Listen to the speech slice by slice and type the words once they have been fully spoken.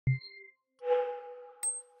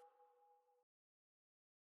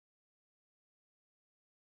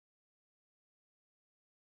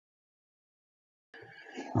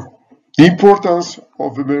Importance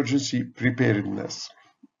of emergency preparedness.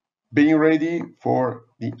 Being ready for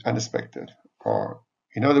the unexpected, or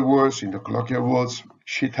in other words, in the colloquial words,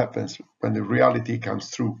 shit happens when the reality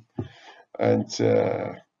comes through and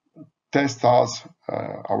tests us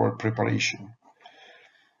our preparation.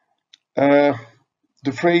 The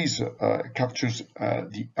phrase captures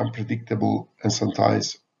the unpredictable and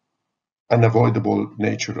sometimes unavoidable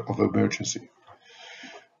nature of emergency.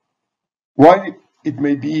 While it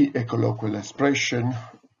may be a colloquial expression,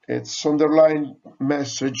 its underlying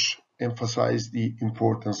message emphasizes the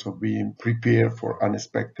importance of being prepared for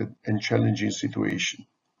unexpected and challenging situations.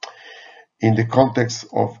 In the context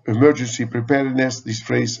of emergency preparedness, this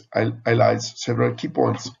phrase highlights several key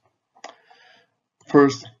points.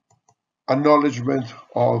 First, acknowledgement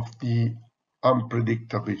of the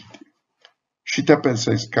unpredictability. Shit happens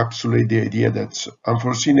encapsulates the idea that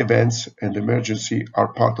unforeseen events and emergency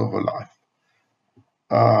are part of our life.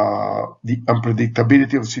 The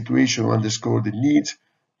unpredictability of the situation underscores the need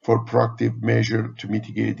for proactive measures to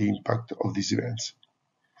mitigate the impact of these events.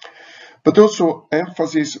 But also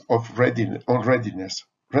emphasis on readiness.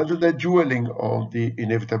 Rather than dwelling on the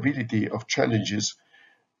inevitability of challenges,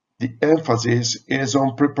 the emphasis is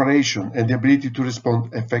on preparation and the ability to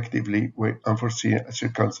respond effectively when unforeseen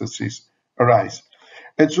circumstances arise.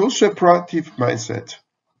 It's also a proactive mindset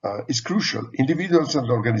is crucial. Individuals and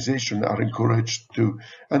organizations are encouraged to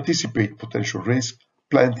anticipate potential risks,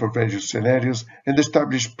 plan for various scenarios, and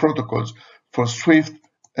establish protocols for swift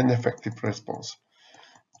and effective response.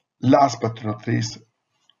 Last but not least,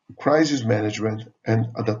 crisis management and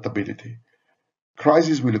adaptability.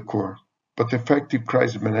 Crises will occur, but effective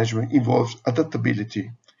crisis management involves adaptability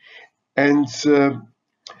and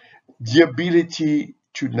the ability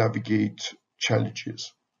to navigate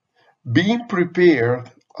challenges. Being prepared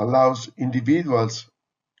allows individuals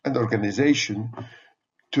and organizations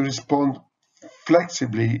to respond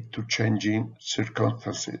flexibly to changing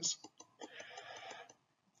circumstances.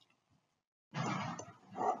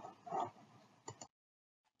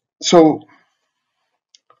 So,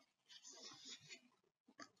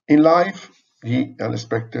 in life, the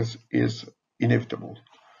unexpected is inevitable,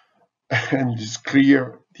 and it's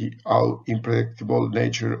clear the unpredictable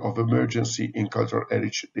nature of emergency in cultural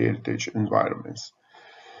heritage environments.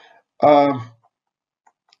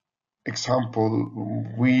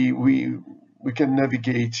 Example, we can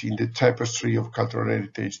navigate in the tapestry of cultural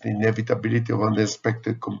heritage. The inevitability of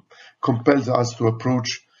unexpected compels us to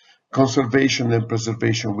approach conservation and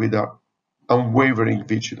preservation with unwavering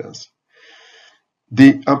vigilance.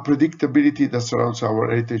 The unpredictability that surrounds our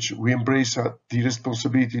heritage, we embrace the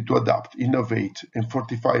responsibility to adapt, innovate, and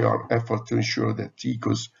fortify our efforts to ensure that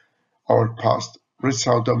echoes our past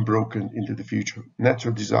resound unbroken into the future.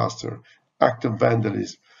 Natural disaster, act of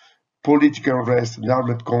vandalism, political unrest and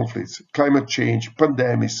armed conflicts, climate change,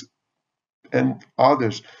 pandemics, and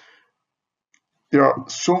others. There are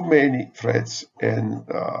so many threats, and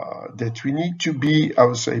that we need to be, I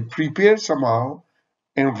would say, prepared somehow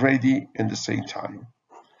and ready at the same time.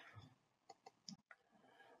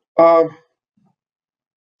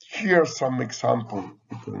 Here are some examples.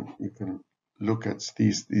 You can look at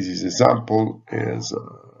this. This is example as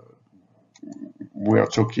we are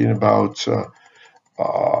talking about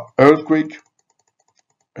earthquake.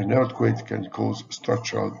 An earthquake can cause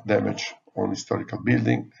structural damage on historical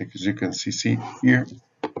building, as you can see here.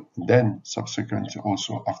 Then subsequent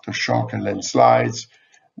also aftershock and landslides,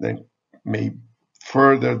 they may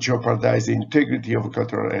further jeopardize the integrity of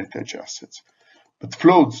cultural heritage assets. But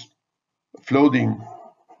flooding,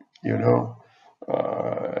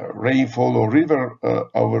 rainfall or river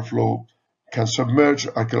overflow can submerge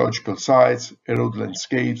archaeological sites, erode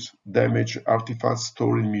landscapes, damage artifacts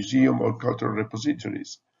stored in museums or cultural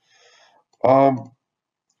repositories.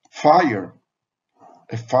 Fire,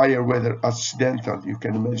 a fire, whether accidental, you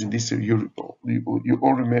can imagine this. You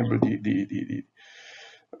all remember the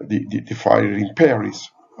fire in Paris.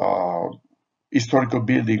 Historical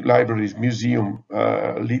building, libraries, museum,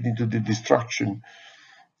 leading to the destruction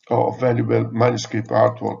of valuable manuscript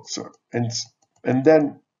artworks, and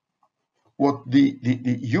then what the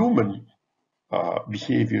human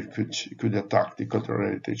behavior could attack the cultural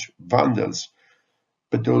heritage, vandals,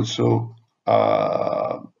 but also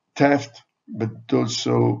theft, but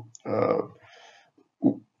also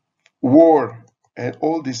war, and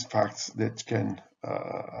all these facts that can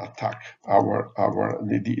attack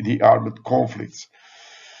the armed conflicts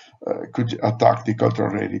could attack the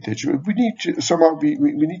cultural heritage. We need to somehow we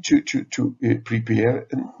need to prepare.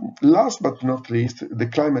 And last but not least, the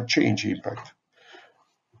climate change impact.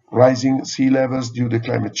 Rising sea levels due to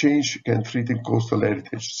climate change can threaten coastal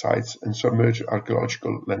heritage sites and submerge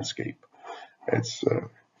archaeological landscape. It's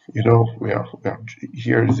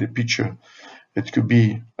here is a picture. It could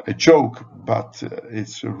be a joke, but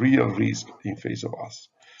it's a real risk in face of us.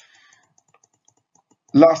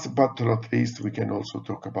 Last but not least, we can also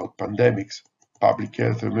talk about pandemics. Public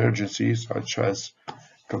health emergencies such as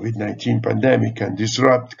COVID-19 pandemic and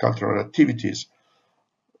disrupt cultural activities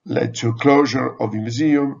led to closure of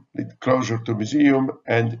to museum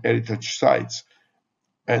and heritage sites,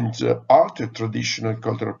 and altered traditional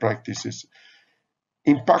cultural practices,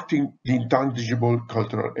 impacting the intangible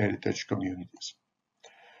cultural heritage communities.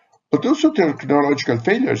 But also technological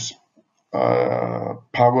failures,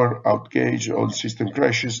 power outage or system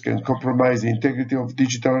crashes can compromise the integrity of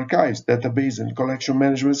digital archives, database, and collection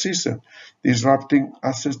management system, disrupting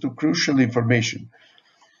access to crucial information.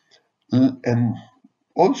 And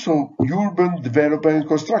also urban development and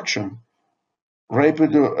construction.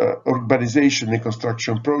 Rapid urbanization and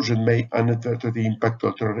construction projects may inadvertently impact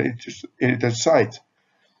cultural heritage sites.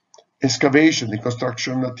 Excavation and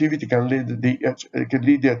construction activity can lead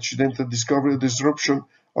the accidental discovery, disruption,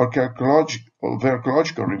 or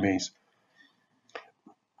archaeological remains,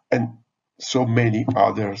 and so many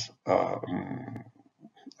others.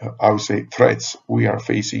 I would say threats we are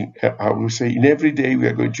facing. I would say in every day we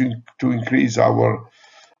are going to increase our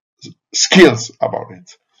skills about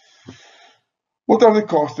it. What are the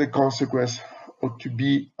costs and consequences of to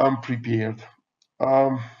be unprepared?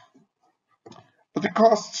 But the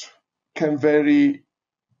costs can vary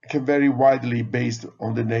widely based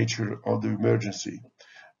on the nature of the emergency,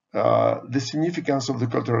 the significance of the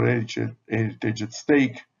cultural heritage at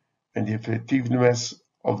stake, and the effectiveness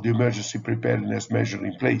of the emergency preparedness measure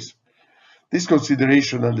in place. This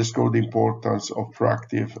consideration underscores the importance of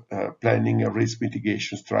proactive planning and risk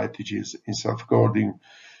mitigation strategies in safeguarding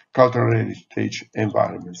cultural heritage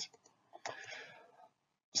environments.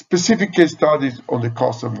 Specific case studies on the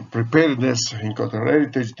cost of preparedness in cultural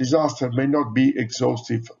heritage disaster may not be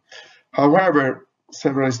exhaustive. However,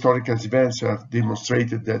 several historical events have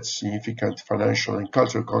demonstrated that significant financial and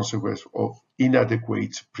cultural consequences of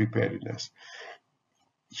inadequate preparedness.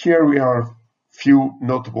 Here we are few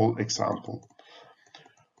notable examples.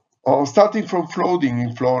 Starting from flooding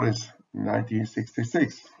in Florence in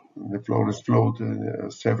 1966. The Florence flood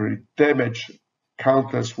severely damaged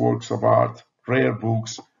countless works of art, rare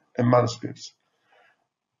books, and manuscripts.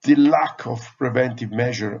 The lack of preventive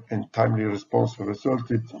measure and timely response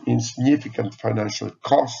resulted in significant financial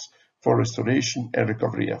costs for restoration and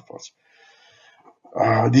recovery efforts.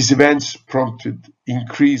 These events prompted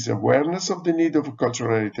increased awareness of the need of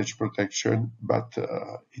cultural heritage protection, but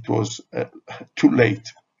it was too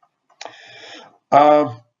late.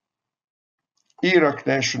 Iraq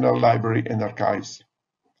National Library and Archives.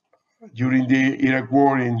 During the Iraq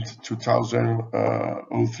War in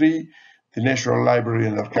 2003, the National Library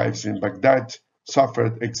and Archives in Baghdad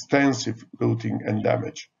suffered extensive looting and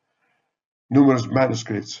damage. Numerous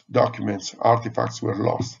manuscripts, documents, artifacts were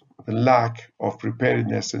lost. The lack of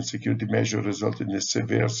preparedness and security measures resulted in a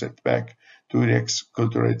severe setback to Iraq's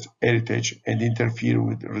cultural heritage and interfered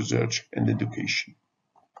with research and education.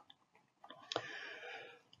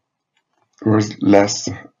 There was less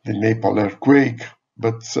the Nepal earthquake,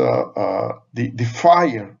 but the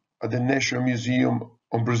fire at the National Museum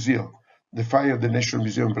of Brazil, in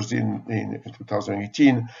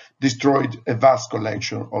 2018 destroyed a vast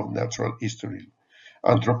collection of natural history,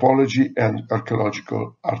 anthropology, and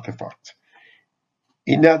archaeological artifacts.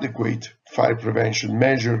 Inadequate fire prevention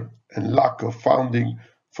measures and lack of funding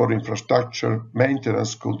for infrastructure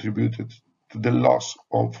maintenance contributed to the loss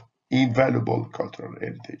of invaluable cultural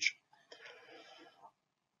heritage.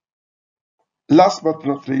 Last but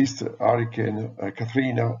not least, Hurricane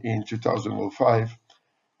Katrina in 2005.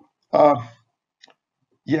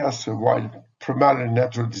 Yes, while primarily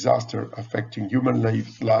natural disaster affecting human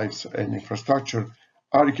lives and infrastructure,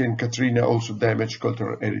 Hurricane Katrina also damaged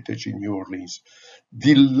cultural heritage in New Orleans.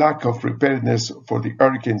 The lack of preparedness for the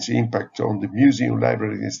hurricane's impact on the museum,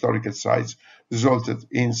 library, and historical sites resulted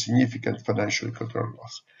in significant financial and cultural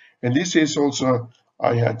loss. And this is also,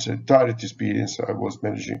 I had a direct experience. I was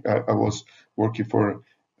working for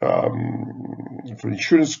an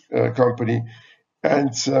insurance company,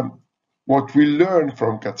 and what we learned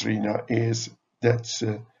from Katrina is that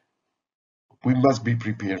we must be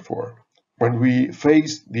prepared for. When we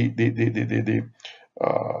face the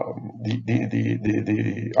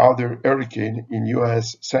other hurricane in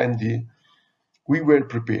US, Sandy, we were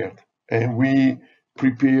prepared, and we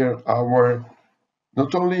prepared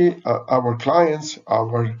not only our clients,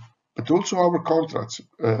 but also our contracts,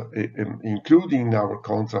 including our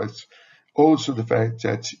contracts. Also, the fact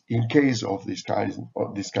that in case of this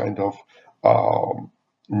kind of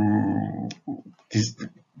this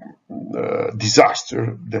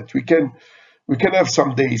disaster, that we can have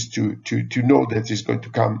some days to know that it's going to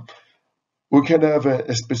come. We can have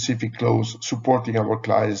a specific clause supporting our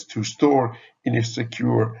clients to store in a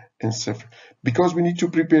secure and safe, because we need to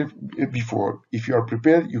prepare before. If you are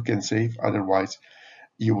prepared, you can save. Otherwise,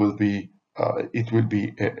 you will be it will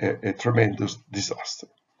be a tremendous disaster.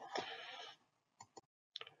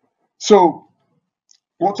 So,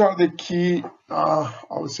 what are the key, I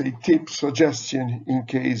would say, tips, suggestion in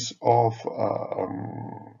case of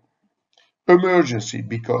emergency?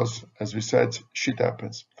 Because, as we said, shit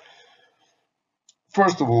happens.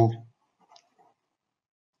 First of all,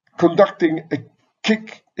 conducting a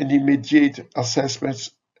quick and immediate assessment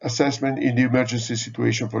in the emergency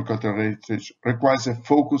situation for cultural heritage requires a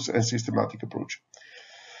focused and systematic approach.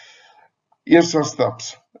 Here are some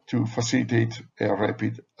steps to facilitate a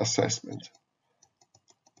rapid assessment.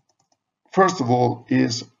 First of all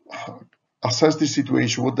is assess the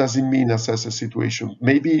situation. What does it mean, assess a situation?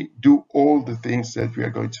 Maybe do all the things that we are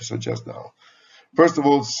going to suggest now. First of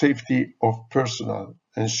all, safety of personnel.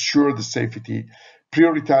 Ensure the safety,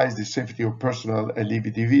 prioritize the safety of personnel and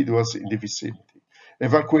individuals in the vicinity.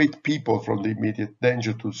 Evacuate people from the immediate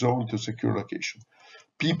danger to zone to secure location.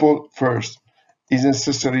 People first. Is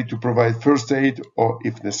necessary to provide first aid, or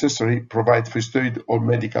if necessary, provide first aid or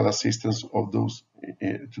medical assistance of those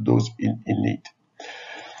to those in need.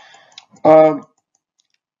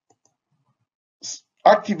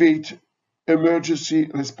 Activate emergency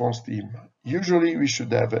response team. Usually we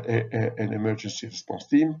should have an emergency response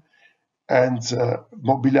team, and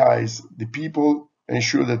mobilize the people,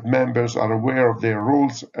 ensure that members are aware of their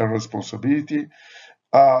roles and responsibility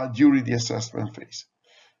during the assessment phase.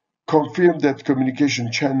 Confirm that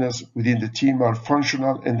communication channels within the team are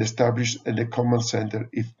functional and established at the command center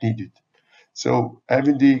if needed. So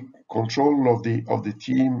having the control of the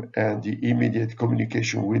team and the immediate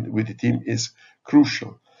communication with the team is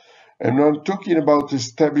crucial. And I'm talking about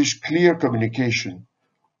establish clear communication.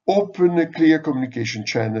 Open clear communication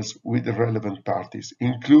channels with the relevant parties,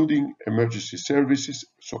 including emergency services,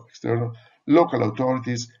 so external, local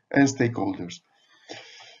authorities, and stakeholders.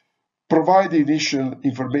 Provide initial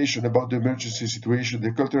information about the emergency situation,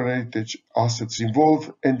 the cultural heritage assets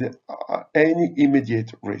involved, and any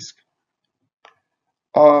immediate risk.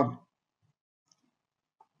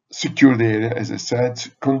 Secure the area, as I said.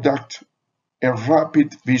 Conduct a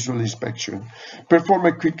rapid visual inspection. Perform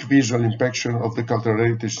a quick visual inspection of the cultural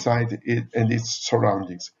heritage site and its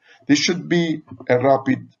surroundings. This should be a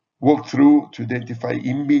rapid walkthrough to identify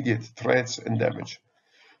immediate threats and damage.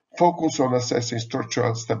 Focus on assessing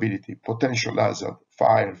structural stability, potential hazard,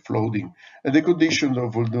 fire, flooding, and the condition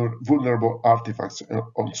of vulnerable artifacts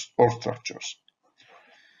or structures.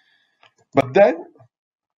 But then,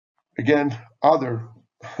 again, other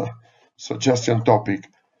suggestion topic.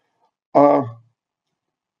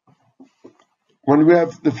 When we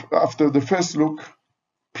have after the first look,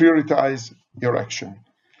 prioritize your action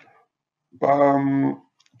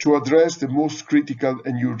to address the most critical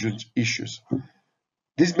and urgent issues.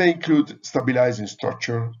 This may include stabilizing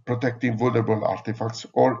structure, protecting vulnerable artifacts,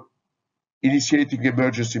 or initiating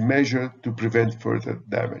emergency measures to prevent further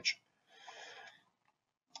damage.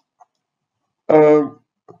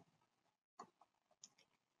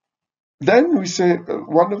 Then we say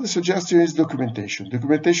one of the suggestions is documentation.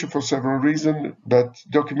 Documentation for several reasons, but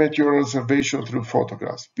document your observation through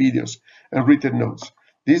photographs, videos, and written notes.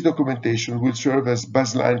 This documentation will serve as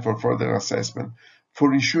baseline for further assessment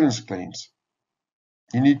for insurance claims.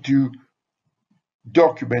 You need to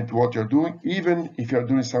document what you're doing, even if you're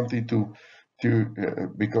doing something in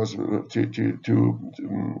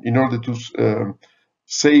order to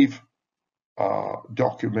save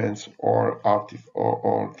documents or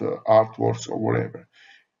the artworks or whatever.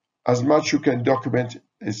 As much you can document,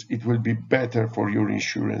 as it will be better for your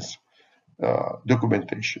insurance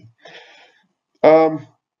documentation.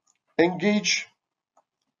 Engage,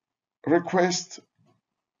 request,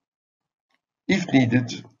 if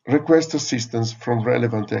needed, request assistance from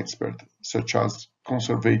relevant experts, such as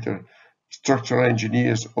conservator, structural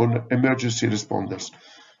engineers, or emergency responders.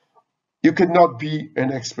 You cannot be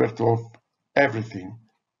an expert of everything.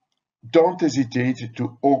 Don't hesitate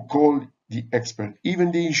to call the expert,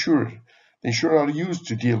 even the insurer. The insurer are used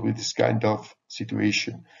to deal with this kind of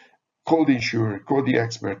situation. Call the insurer, call the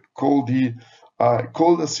expert, call the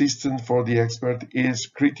assistant for the expert is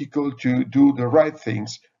critical to do the right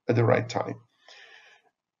things at the right time.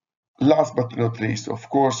 Last but not least, of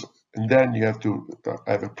course, and then you have to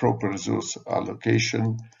have a proper resource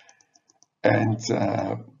allocation and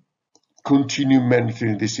continue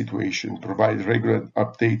monitoring the situation, provide regular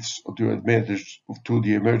updates to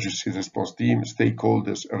the emergency response team,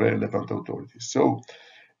 stakeholders, and relevant authorities. So,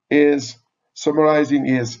 summarizing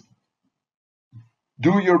is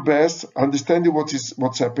do your best, understanding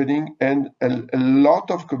what's happening, and a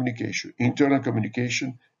lot of communication, internal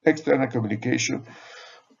communication, external communication.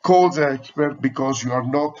 Call the expert because you are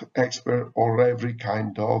not expert on every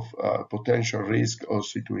kind of potential risk or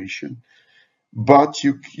situation. But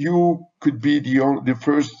you could be the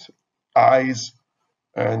first eyes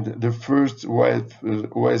and the first who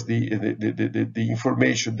has the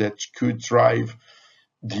information that could drive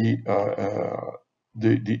and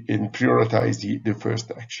prioritize the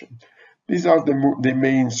first action. These are the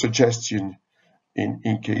main suggestions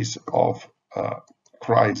in case of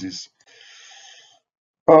crisis.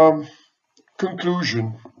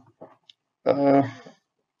 Conclusion. In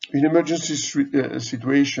emergency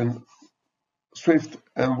situation, swift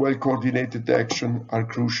and well-coordinated action are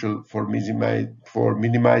crucial for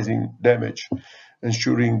minimizing damage,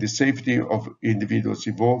 ensuring the safety of individuals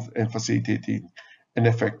involved, and facilitating an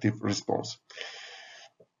effective response.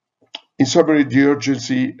 In summary, the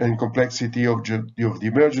urgency and complexity of the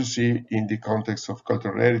emergency in the context of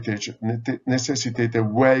cultural heritage necessitate a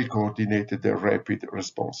well-coordinated and rapid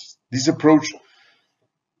response. This approach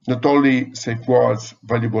not only safeguards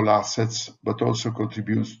valuable assets, but also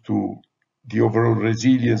contributes to the overall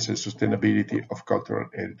resilience and sustainability of cultural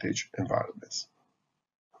heritage environments.